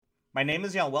My name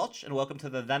is Jan Welch, and welcome to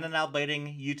the Then and Now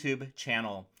Blading YouTube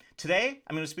channel. Today,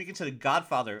 I'm going to be speaking to the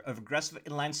godfather of aggressive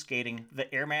inline skating,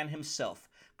 the airman himself,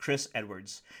 Chris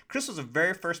Edwards. Chris was the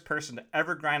very first person to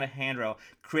ever grind a handrail,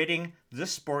 creating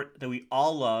this sport that we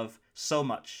all love so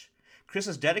much. Chris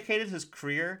has dedicated his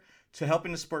career to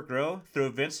helping the sport grow through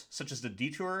events such as the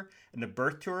Detour and the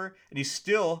Birth Tour, and he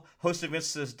still hosts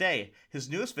events to this day. His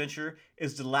newest venture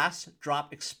is the Last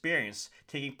Drop Experience,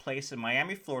 taking place in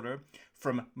Miami, Florida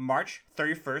from March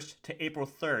 31st to April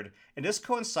 3rd, and this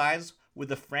coincides with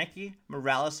the Frankie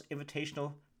Morales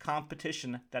Invitational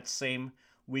competition that same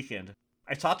weekend.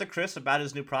 I talked to Chris about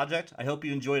his new project. I hope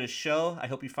you enjoyed his show. I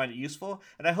hope you find it useful,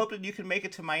 and I hope that you can make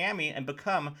it to Miami and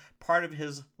become part of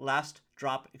his Last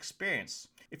Drop Experience.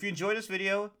 If you enjoyed this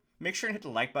video, make sure and hit the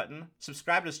like button,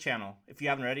 subscribe to this channel. If you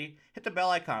haven't already, hit the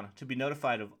bell icon to be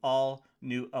notified of all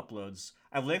new uploads.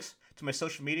 I have links to my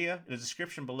social media in the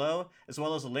description below, as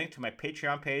well as a link to my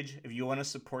Patreon page if you want to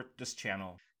support this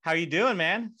channel. How you doing,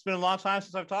 man? It's been a long time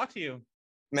since I've talked to you.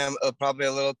 Man, probably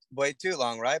a little way too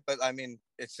long, right? But I mean,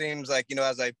 it seems like,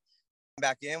 as I come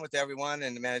back in with everyone,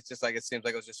 and man, it's just like, it seems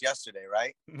like it was just yesterday,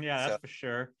 right? Yeah, that's for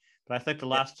sure. But I think the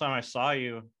last time I saw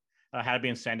you, I had to be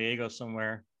in San Diego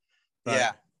somewhere. But,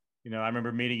 yeah. I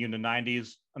remember meeting you in the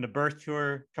 90s on the Birth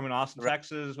Tour, coming to Austin,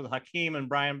 Texas with Hakeem and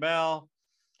Brian Bell.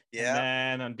 Yeah.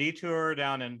 And then on Detour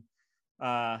down in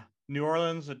New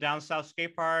Orleans at Down South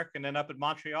Skate Park, and then up at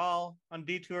Montreal on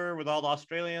Detour with all the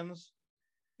Australians.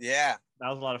 Yeah. That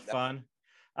was a lot of fun.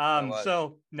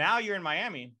 So now you're in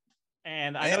Miami,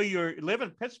 and I know you live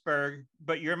in Pittsburgh,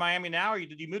 but you're in Miami now, or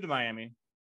did you move to Miami?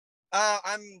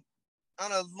 I'm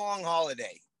on a long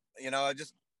holiday. I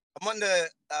wanted to,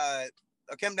 I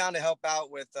came down to help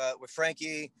out with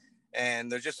Frankie, and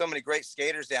there's just so many great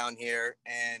skaters down here,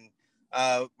 and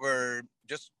we're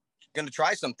just going to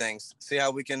try some things, see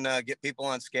how we can get people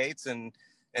on skates and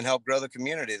help grow the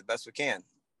community the best we can.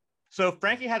 So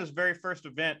Frankie had his very first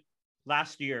event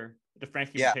last year, the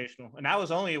Frankie Invitational, and that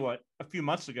was only a few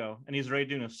months ago, and he's already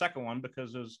doing a second one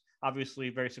because it was obviously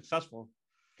very successful.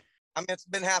 I mean, it's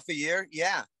been half a year.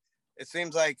 Yeah. It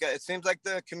seems like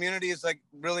the community is like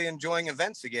really enjoying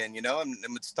events again, and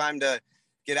it's time to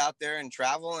get out there and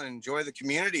travel and enjoy the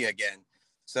community again.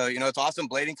 So, it's awesome.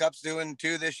 Blading Cup's doing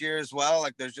 2 this year as well.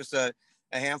 Like there's just a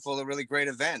handful of really great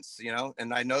events,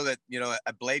 and I know that,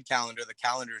 a Blade calendar, the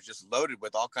calendar is just loaded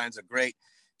with all kinds of great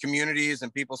communities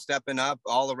and people stepping up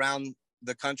all around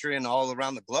the country and all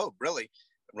around the globe, really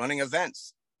running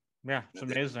events. Yeah, it's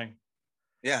amazing.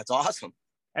 Yeah, it's awesome.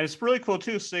 And it's really cool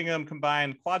too, seeing them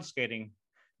combine quad skating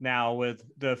now with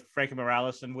the Frankie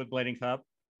Morales and with Blading Cup.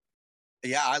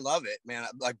 Yeah, I love it, man.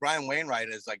 Like Brian Wainwright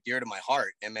is like dear to my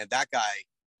heart, and man, that guy,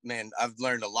 man, I've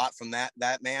learned a lot from that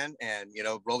man. And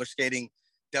roller skating,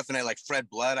 definitely like Fred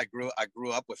Blood. I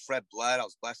grew up with Fred Blood. I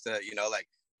was blessed to, like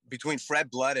between Fred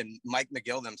Blood and Mike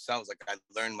McGill themselves, like I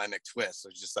learned my McTwist.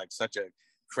 It was just like such a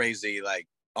crazy like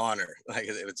honor. Like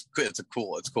it's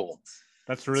cool.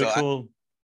 That's really cool.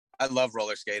 I love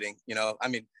roller skating. I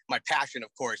mean, my passion, of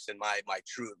course, and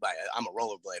I'm a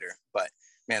rollerblader, but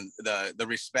man, the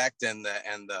respect and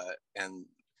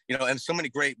so many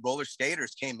great roller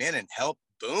skaters came in and helped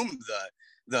boom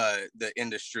the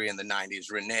industry in the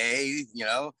 90s. Renee,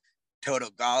 Toto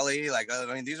Gali, like,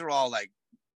 I mean, these are all like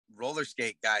roller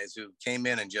skate guys who came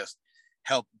in and just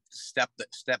helped step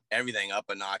everything up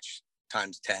a notch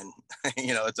times 10.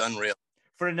 It's unreal.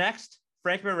 For the next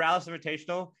Frankie Morales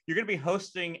Invitational, you're going to be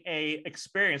hosting a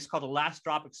experience called the Last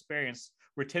Drop Experience,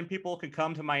 where 10 people can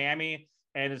come to Miami,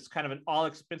 and it's kind of an all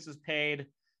expenses paid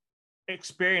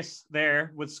experience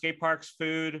there with skate parks,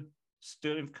 food,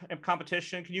 student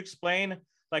competition. Can you explain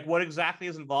like what exactly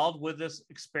is involved with this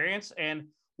experience, and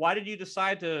why did you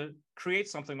decide to create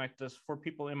something like this for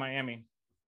people in Miami?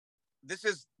 This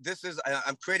is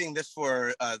I'm creating this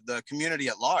for the community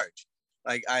at large.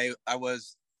 Like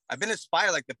I've been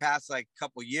inspired like the past like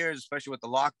couple years, especially with the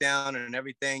lockdown and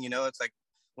everything. It's like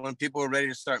when people are ready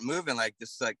to start moving, like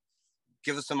this, like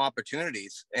give us some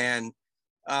opportunities. And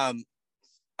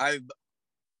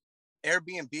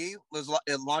Airbnb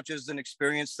it launches an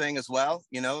experience thing as well.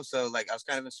 So like I was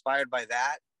kind of inspired by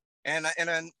that, and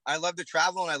I love to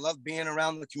travel and I love being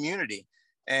around the community,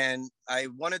 and I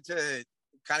wanted to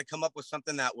kind of come up with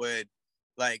something that would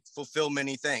like fulfill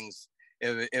many things.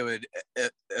 It would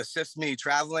assist me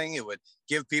traveling. It would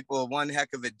give people one heck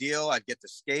of a deal. I'd get to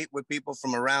skate with people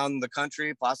from around the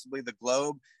country, possibly the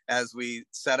globe, as we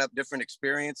set up different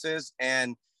experiences.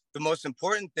 And the most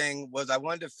important thing was I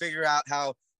wanted to figure out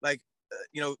how, like,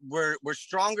 we're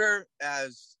stronger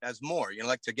as more.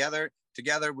 Like together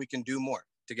we can do more.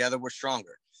 Together we're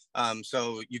stronger.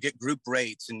 So you get group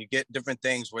rates and you get different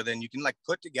things where then you can like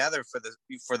put together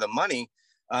for the money,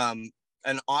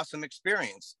 an awesome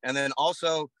experience. And then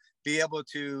also be able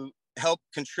to help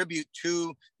contribute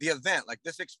to the event. Like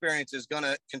this experience is going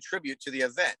to contribute to the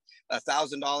event.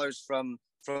 $1,000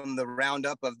 from the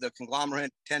roundup of the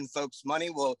conglomerate 10 folks money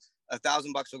will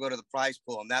 $1,000 will go to the prize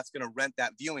pool, and that's going to rent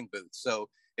that viewing booth. So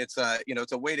it's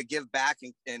it's a way to give back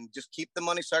and just keep the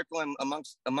money circling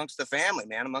amongst the family,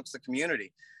 man, amongst the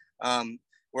community.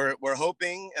 We're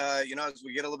hoping, as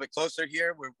we get a little bit closer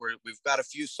here, we've got a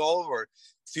few sold, or a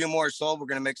few more sold. We're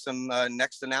going to make some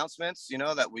next announcements,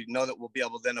 that we know that we'll be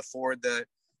able to then afford the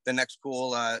next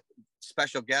cool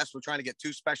special guest. We're trying to get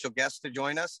 2 special guests to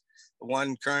join us,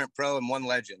 1 current pro and 1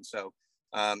 legend. So,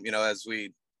 as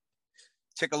we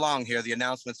tick along here, the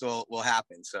announcements will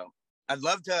happen. So I'd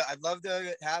love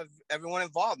to have everyone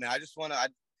involved, man.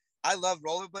 I love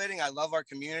rollerblading. I love our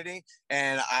community,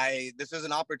 and this is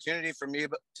an opportunity for me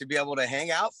to be able to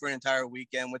hang out for an entire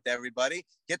weekend with everybody,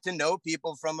 get to know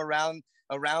people from around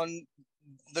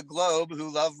the globe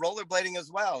who love rollerblading as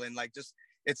well. And like,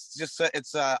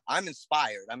 I'm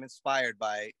inspired. I'm inspired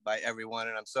by everyone,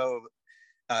 and I'm so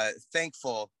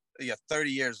thankful. 30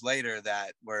 years later,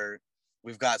 that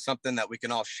we've got something that we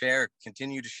can all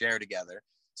continue to share together.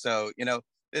 So,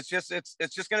 it's just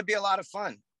going to be a lot of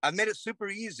fun. I've made it super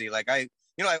easy. Like I've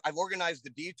organized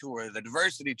the detour, the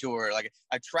diversity tour. Like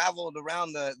I traveled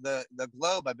around the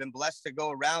globe. I've been blessed to go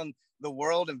around the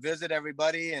world and visit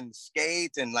everybody and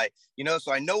skate. And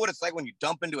so I know what it's like when you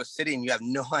dump into a city and you have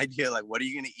no idea, like, what are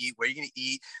you going to eat? Where are you going to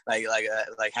eat? Like,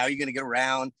 how are you going to get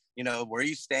around? Where are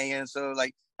you staying? So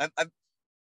like,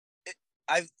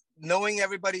 I've knowing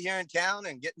everybody here in town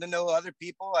and getting to know other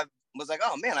people, I was like,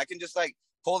 oh man, I can just like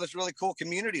pull this really cool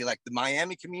community, like the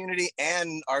Miami community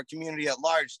and our community at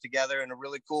large together in a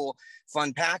really cool,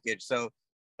 fun package. So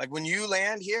like when you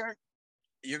land here,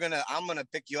 I'm going to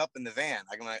pick you up in the van.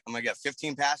 I'm going to get a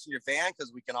 15 passenger van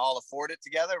because we can all afford it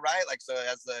together. Right. Like, so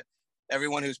as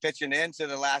everyone who's pitching into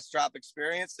the Last Drop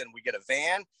experience, and we get a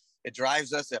van, it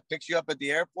drives us, it picks you up at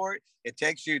the airport. It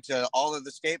takes you to all of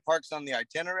the skate parks on the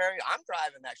itinerary. I'm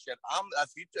driving that shit.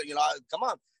 Come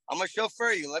on. I'm gonna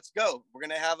chauffeur you. Let's go. We're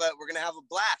gonna have a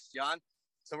blast, John.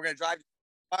 So we're gonna drive to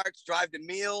parks, drive to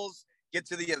meals, get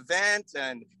to the event,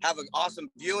 and have an awesome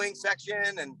viewing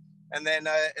section, and then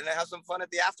have some fun at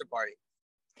the after party.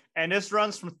 And this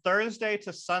runs from Thursday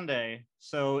to Sunday.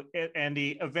 So and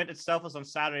the event itself is on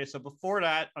Saturday. So before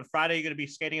that, on Friday, you're gonna be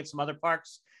skating at some other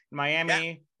parks in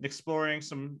Miami, exploring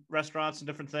some restaurants and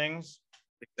different things.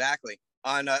 Exactly.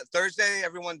 On Thursday,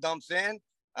 everyone dumps in.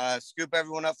 Scoop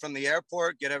everyone up from the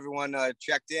airport, get everyone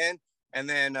checked in, and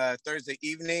then Thursday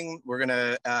evening we're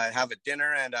gonna have a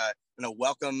dinner and a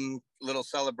welcome little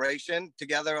celebration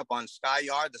together up on Sky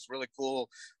Yard, this really cool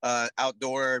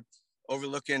outdoor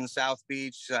overlooking South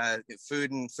Beach,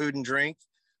 food and drink,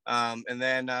 and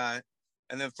then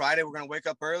Friday we're gonna wake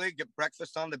up early, get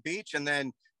breakfast on the beach, and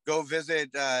then go visit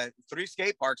 3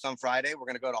 skate parks on Friday. We're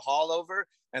gonna go to Hallover.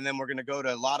 And then we're going to go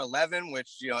to Lot 11,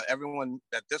 which, everyone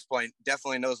at this point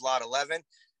definitely knows Lot 11.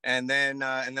 And then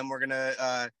we're going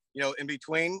to, in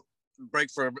between, break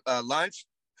for lunch,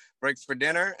 break for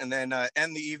dinner, and then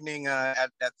end the evening over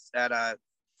at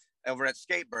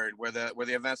Skatebird, where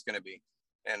the event's going to be,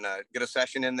 and get a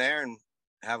session in there and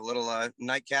have a little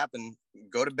nightcap and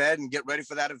go to bed and get ready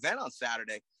for that event on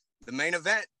Saturday, the main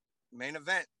event.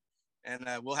 And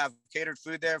we'll have catered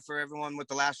food there for everyone with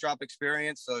the Last Drop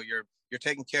experience. So you're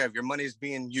taken care of. Your money is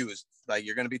being used. Like,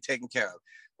 you're going to be taken care of.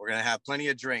 We're going to have plenty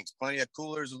of drinks, plenty of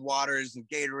coolers with waters and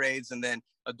Gatorades, and then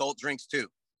adult drinks too.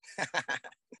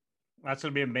 That's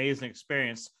going to be an amazing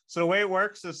experience. So the way it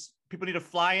works is people need to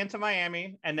fly into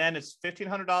Miami, and then it's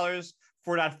 $1,500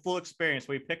 for that full experience.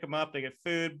 We pick them up. They get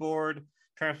food, board,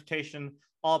 transportation,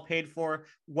 all paid for.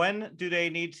 When do they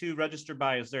need to register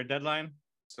by? Is there a deadline?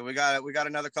 So we got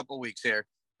another couple of weeks here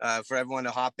for everyone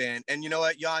to hop in. And you know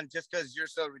what, Jan, just because you're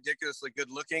so ridiculously good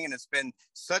looking and it's been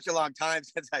such a long time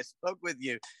since I spoke with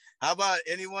you, how about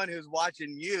anyone who's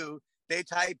watching you, they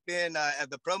type in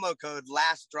the promo code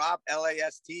Last Drop,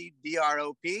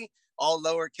 LASTDROP, all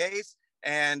lowercase,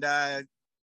 and $150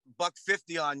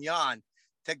 on Jan.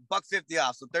 Take $150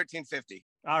 off, so $1,350.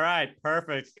 All right,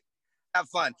 perfect. Have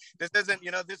fun. This isn't,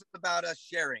 this is about us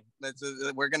sharing.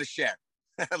 We're going to share.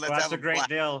 Well, that's a great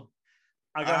deal.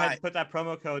 I'll go ahead and put that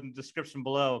promo code in the description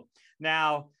below.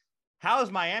 Now, how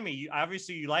is Miami?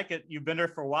 Obviously, you like it. You've been there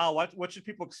for a while. What should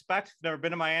people expect? Never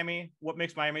been to Miami. What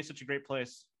makes Miami such a great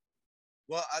place?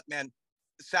 Well, man,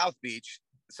 South Beach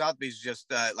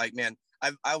just man,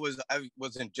 I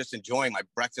wasn't just enjoying my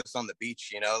breakfast on the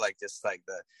beach, just like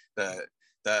the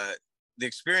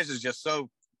experience is just so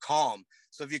calm.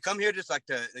 So if you come here just like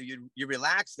you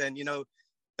relax, then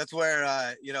that's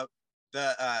where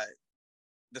the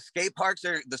skate parks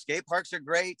are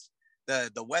great.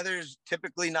 The weather's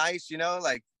typically nice,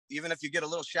 like even if you get a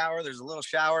little shower, there's a little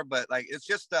shower, but like it's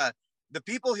just the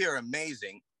people here are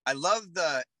amazing. I love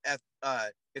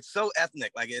it's so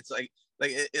ethnic. Like it's like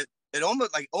it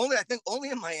almost like I think only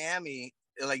in Miami,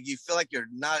 like you feel like you're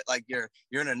not like you're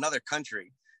in another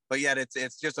country, but yet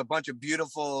it's just a bunch of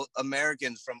beautiful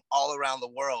Americans from all around the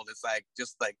world. It's like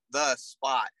just like the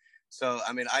spot. So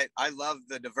I mean, I love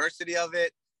the diversity of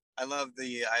it. I love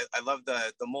the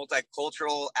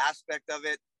multicultural aspect of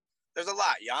it. There's a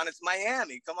lot, Jan. It's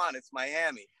Miami. Come on, it's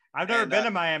Miami. I've never been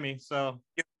to Miami, so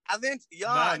you haven't,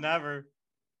 Jan? No, never.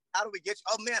 How do we get you?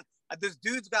 Oh man, this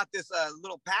dude's got this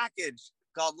little package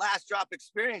called Last Drop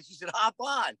Experience. You should hop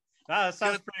on. Oh, that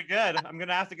sounds pretty good. I'm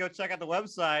gonna have to go check out the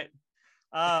website.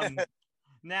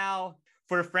 Now,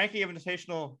 for Frankie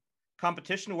Invitational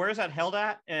competition, where is that held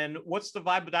at, and what's the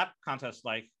vibe of that contest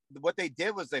like? What they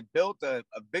did was they built a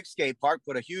big skate park,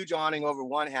 put a huge awning over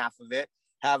one half of it,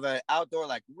 have an outdoor,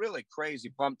 like really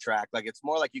crazy pump track. Like it's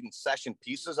more like you can session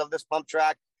pieces of this pump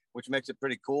track, which makes it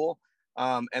pretty cool.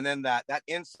 And then that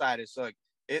inside is like,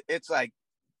 it's like,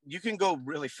 you can go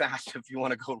really fast if you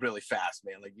want to go really fast,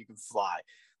 man. Like you can fly,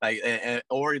 like,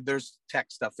 or there's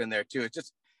tech stuff in there too.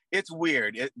 It's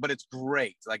weird, but it's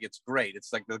great. Like it's great.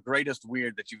 It's like the greatest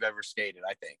weird that you've ever skated.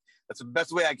 I think that's the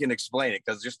best way I can explain it,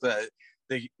 because just the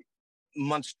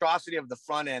monstrosity of the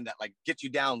front end that like gets you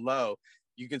down low,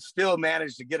 you can still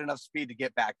manage to get enough speed to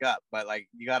get back up, but like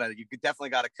you definitely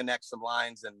got to connect some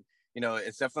lines, and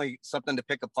it's definitely something to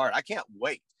pick apart. I can't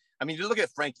wait. I mean, you look at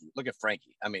Frankie.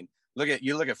 I mean, look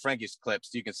at Frankie's clips.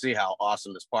 You can see how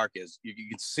awesome this park is. You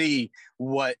can see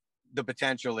what the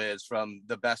potential is from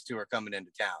the best who are coming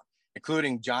into town,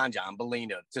 including John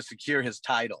Bellino, to secure his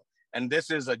title. And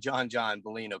this is a John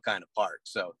Bellino kind of park.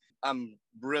 So I'm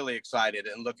really excited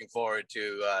and looking forward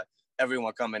to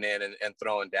everyone coming in and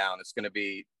throwing down. It's going to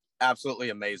be absolutely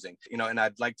amazing, and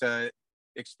I'd like to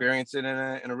experience it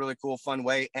in a really cool, fun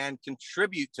way, and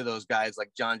contribute to those guys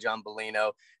like John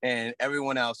Bellino and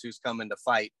everyone else who's coming to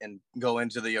fight and go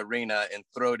into the arena and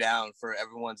throw down for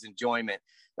everyone's enjoyment.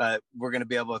 We're going to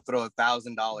be able to throw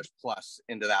 $1,000 plus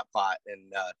into that pot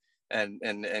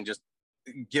and just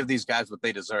give these guys what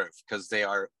they deserve, because they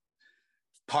are,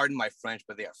 pardon my French,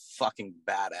 but they are fucking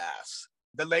badass.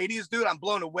 The ladies, dude, I'm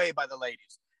blown away by the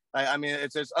ladies. I mean,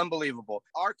 it's unbelievable.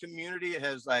 Our community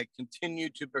has like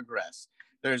continued to progress.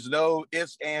 There's no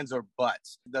ifs, ands, or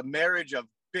buts. The marriage of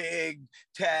big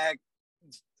tech,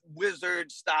 wizard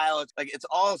style, it's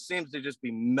all seems to just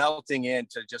be melting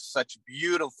into just such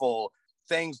beautiful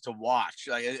things to watch.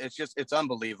 Like it's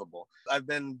unbelievable. I've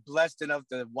been blessed enough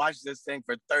to watch this thing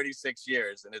for 36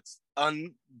 years, and it's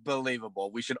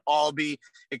unbelievable. We should all be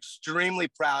extremely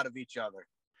proud of each other.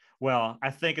 Well, I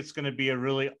think it's going to be a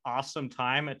really awesome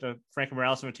time at the Frankie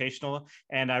Morales Invitational,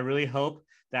 and I really hope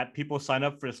that people sign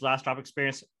up for this Last Drop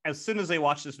Experience as soon as they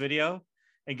watch this video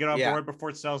and get on board before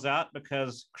it sells out,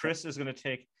 because Chris is going to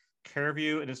take care of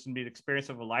you, and it's going to be an experience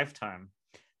of a lifetime.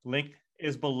 Link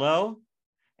is below,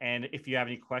 and if you have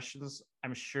any questions,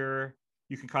 I'm sure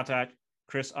you can contact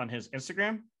Chris on his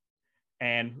Instagram.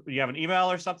 And you have an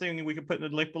email or something we can put in the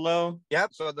link below?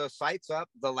 Yep. So the site's up,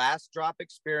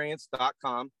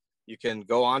 thelastdropexperience.com. You can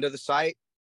go onto the site,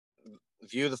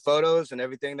 view the photos and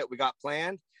everything that we got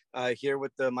planned here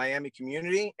with the Miami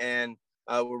community, and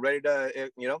we're ready to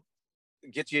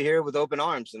get you here with open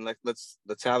arms, and let's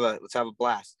have a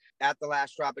blast. At the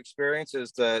Last Drop Experience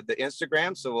is the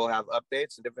Instagram, so we'll have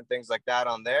updates and different things like that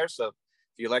on there. So if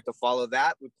you'd like to follow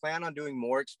that, we plan on doing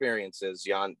more experiences,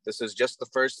 Jan. This is just the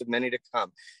first of many to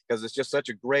come, because it's just such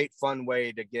a great, fun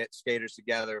way to get skaters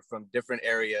together from different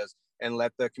areas and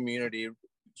let the community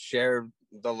share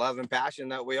the love and passion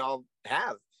that we all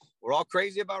have. We're all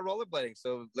crazy about rollerblading,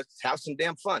 so let's have some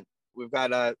damn fun. We've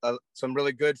got some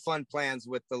really good fun plans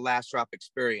with the Last Drop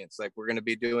Experience. Like we're going to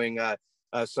be doing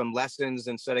some lessons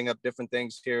and setting up different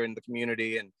things here in the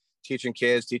community, and teaching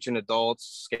kids, teaching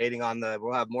adults, skating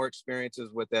we'll have more experiences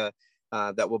with that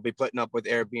we'll be putting up with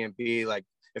Airbnb. Like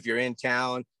if you're in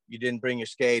town, you didn't bring your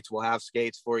skates, we'll have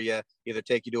skates for you, either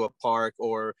take you to a park,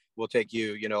 or we'll take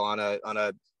you, on a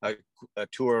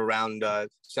tour around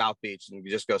South Beach, and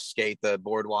you just go skate the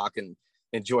boardwalk and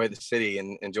enjoy the city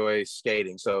and enjoy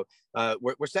skating. So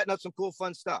we're setting up some cool,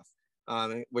 fun stuff,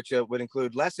 which would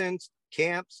include lessons,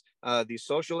 camps, these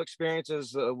social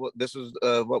experiences. This is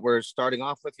what we're starting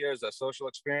off with here, is a social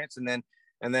experience, and then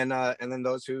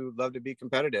those who love to be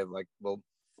competitive, like we'll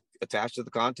attach to the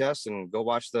contest and go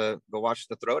watch the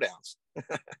throwdowns.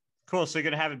 Cool. So you're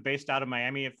gonna have it based out of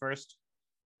Miami at first?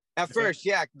 At first,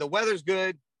 yeah, the weather's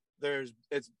good.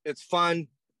 It's fun.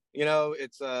 You know,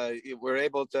 we're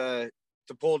able to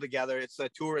pull together. It's a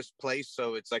tourist place,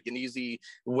 so it's like an easy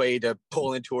way to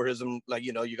pull in tourism. Like,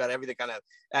 you know, you got everything kind of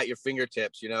at your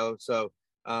fingertips, you know. So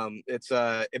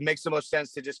it makes the most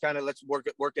sense to just kind of let's work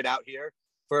it out here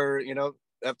for, you know,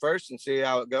 at first and see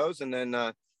how it goes, and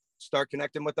then start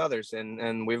connecting with others.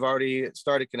 And we've already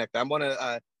started connecting.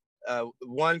 I'm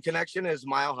one connection is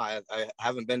Mile High. I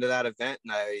haven't been to that event,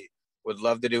 and I would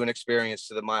love to do an experience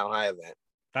to the Mile High event.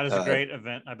 That is a great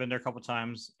event. I've been there a couple of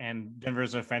times, and Denver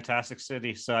is a fantastic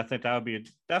city. So I think that would be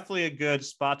definitely a good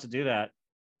spot to do that.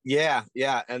 Yeah.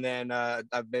 And then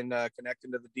I've been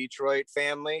connecting to the Detroit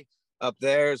family up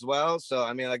there as well. So,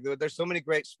 I mean, like, there's so many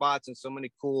great spots and so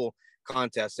many cool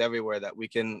contests everywhere that we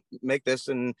can make this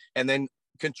and then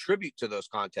contribute to those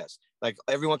contests. Like,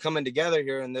 everyone coming together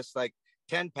here in this, like,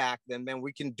 10-pack, then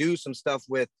we can do some stuff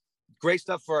with great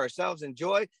stuff for ourselves,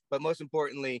 enjoy, but most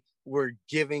importantly, we're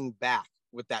giving back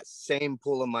with that same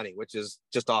pool of money, which is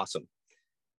just awesome.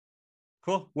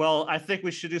 Cool. Well, I think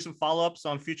we should do some follow-ups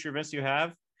on future events you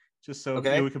have, just so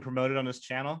we can promote it on this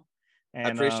channel. And, I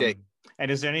appreciate.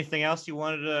 And is there anything else you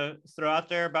wanted to throw out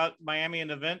there about Miami and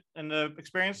the event and the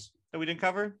experience that we didn't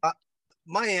cover?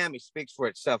 Miami speaks for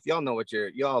itself. Y'all know what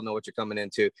you're coming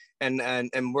into, and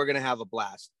we're gonna have a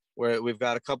blast. We've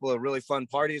got a couple of really fun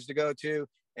parties to go to,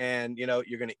 and you know,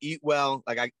 you're gonna eat well.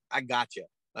 Like, I got you.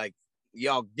 Like,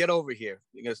 y'all get over here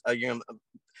because you're gonna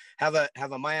have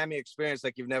a Miami experience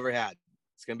like you've never had.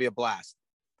 It's gonna be a blast.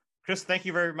 Chris, thank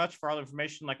you very much for all the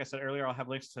information. Like I said earlier, I'll have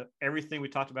links to everything we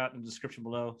talked about in the description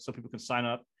below, so people can sign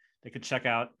up. They can check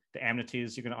out the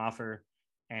amenities you're going to offer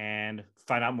and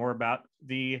find out more about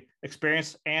the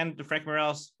experience and the Frankie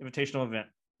Morales Invitational event.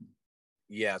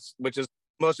 Yes, which is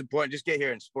most important. Just get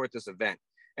here and support this event.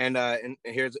 And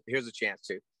here's a chance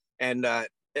to. And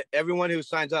everyone who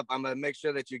signs up, I'm gonna make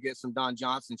sure that you get some Don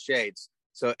Johnson shades.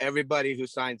 So everybody who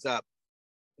signs up,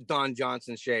 Don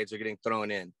Johnson shades are getting thrown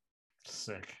in.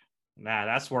 Sick. Nah,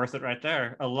 that's worth it right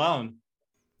there alone.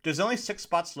 There's only 6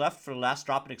 spots left for the Last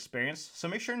Drop and experience, so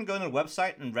make sure and go to the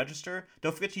website and register.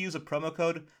 Don't forget to use the promo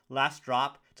code Last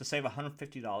Drop to save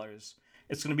 $150.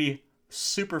 It's going to be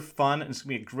super fun, and it's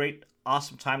going to be a great,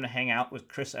 awesome time to hang out with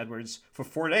Chris Edwards for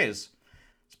 4 days.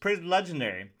 It's pretty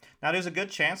legendary. Now, there's a good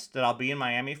chance that I'll be in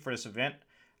Miami for this event.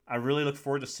 I really look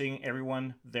forward to seeing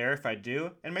everyone there if I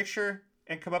do, and make sure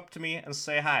and come up to me and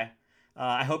say hi.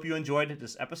 I hope you enjoyed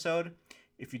this episode.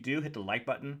 If you do, hit the like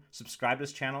button, subscribe to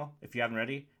this channel if you haven't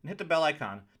already, and hit the bell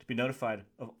icon to be notified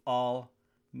of all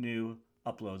new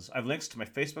uploads. I have links to my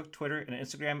Facebook, Twitter, and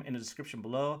Instagram in the description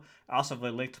below. I also have a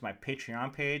link to my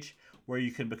Patreon page where you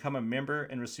can become a member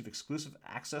and receive exclusive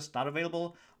access not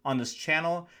available on this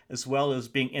channel, as well as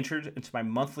being entered into my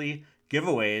monthly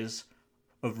giveaways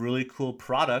of really cool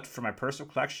product from my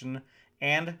personal collection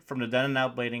and from the Then and Now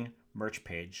Blading merch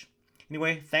page.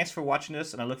 Anyway, thanks for watching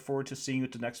this, and I look forward to seeing you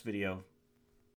at the next video.